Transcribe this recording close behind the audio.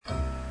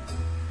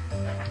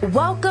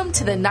Welcome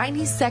to the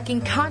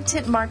 90-second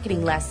content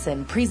marketing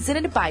lesson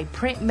presented by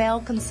Print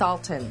Mail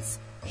Consultants.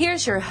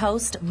 Here's your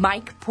host,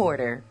 Mike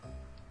Porter.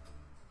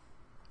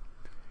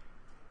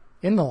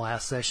 In the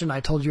last session, I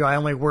told you I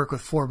only work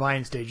with 4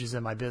 buying stages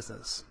in my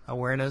business: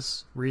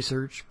 awareness,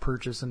 research,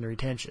 purchase, and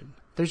retention.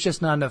 There's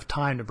just not enough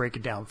time to break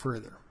it down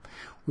further.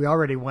 We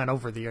already went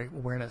over the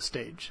awareness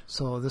stage,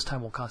 so this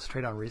time we'll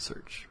concentrate on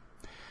research.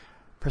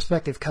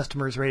 Prospective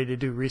customers ready to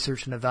do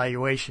research and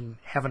evaluation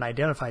have an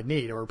identified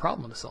need or a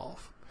problem to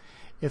solve.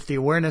 If the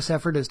awareness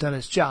effort has done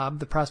its job,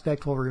 the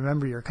prospect will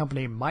remember your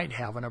company might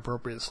have an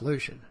appropriate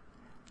solution.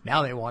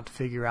 Now they want to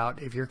figure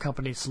out if your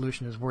company's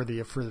solution is worthy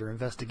of further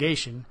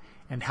investigation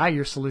and how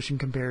your solution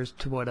compares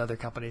to what other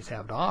companies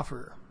have to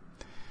offer.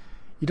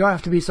 You don't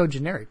have to be so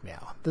generic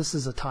now. This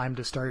is a time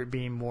to start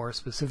being more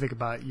specific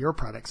about your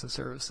products and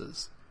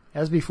services.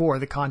 As before,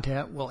 the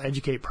content will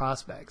educate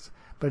prospects,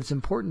 but it's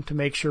important to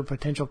make sure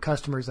potential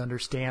customers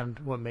understand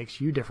what makes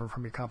you different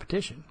from your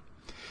competition.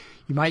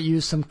 You might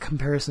use some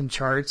comparison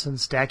charts and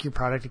stack your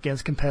product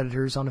against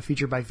competitors on a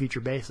feature-by-feature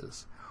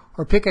basis.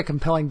 Or pick a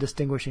compelling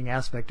distinguishing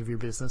aspect of your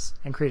business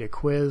and create a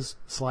quiz,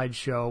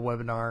 slideshow,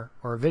 webinar,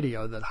 or a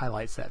video that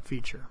highlights that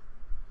feature.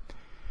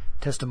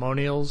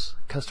 Testimonials,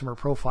 customer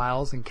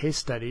profiles, and case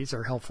studies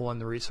are helpful in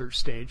the research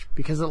stage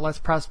because it lets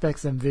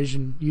prospects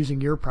envision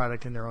using your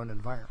product in their own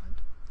environment.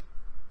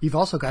 You've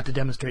also got to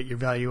demonstrate your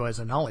value as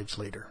a knowledge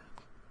leader.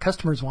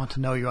 Customers want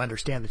to know you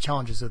understand the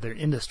challenges of their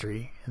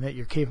industry and that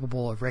you're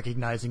capable of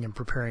recognizing and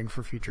preparing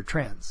for future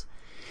trends.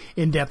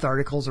 In-depth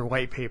articles or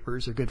white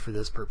papers are good for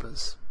this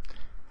purpose.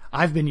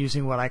 I've been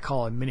using what I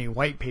call a mini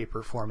white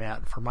paper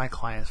format for my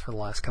clients for the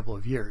last couple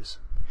of years.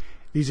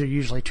 These are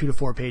usually 2 to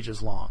 4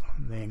 pages long.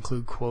 They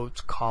include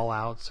quotes,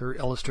 call-outs, or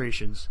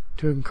illustrations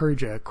to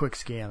encourage a quick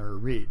scan or a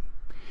read.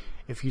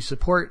 If you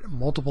support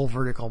multiple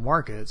vertical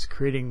markets,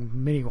 creating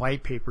mini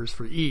white papers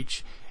for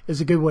each is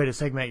a good way to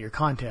segment your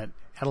content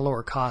at a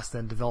lower cost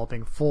than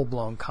developing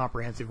full-blown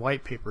comprehensive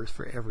white papers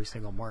for every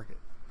single market.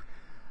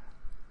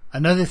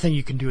 Another thing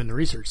you can do in the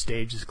research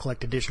stage is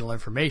collect additional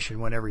information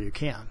whenever you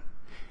can.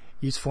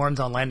 Use forms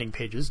on landing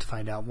pages to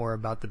find out more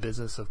about the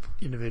business of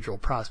individual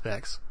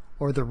prospects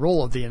or the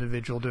role of the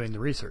individual doing the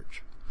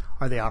research.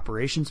 Are they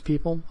operations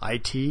people,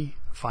 IT,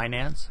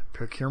 finance,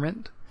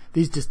 procurement?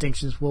 These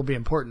distinctions will be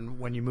important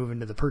when you move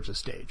into the purchase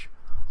stage.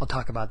 I'll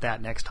talk about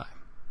that next time.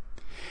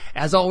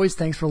 As always,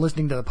 thanks for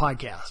listening to the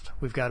podcast.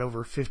 We've got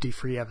over 50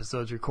 free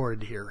episodes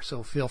recorded here,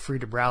 so feel free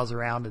to browse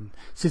around and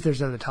see if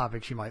there's other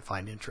topics you might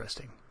find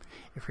interesting.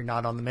 If you're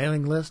not on the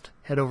mailing list,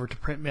 head over to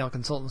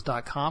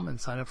printmailconsultants.com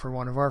and sign up for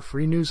one of our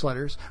free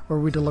newsletters where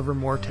we deliver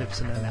more tips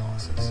and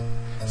analysis.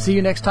 See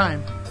you next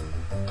time.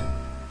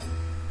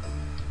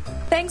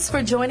 Thanks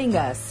for joining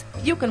us.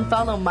 You can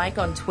follow Mike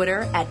on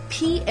Twitter at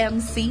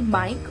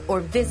PMCMike or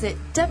visit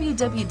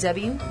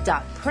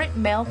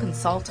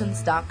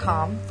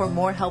www.printmailconsultants.com for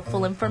more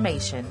helpful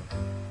information.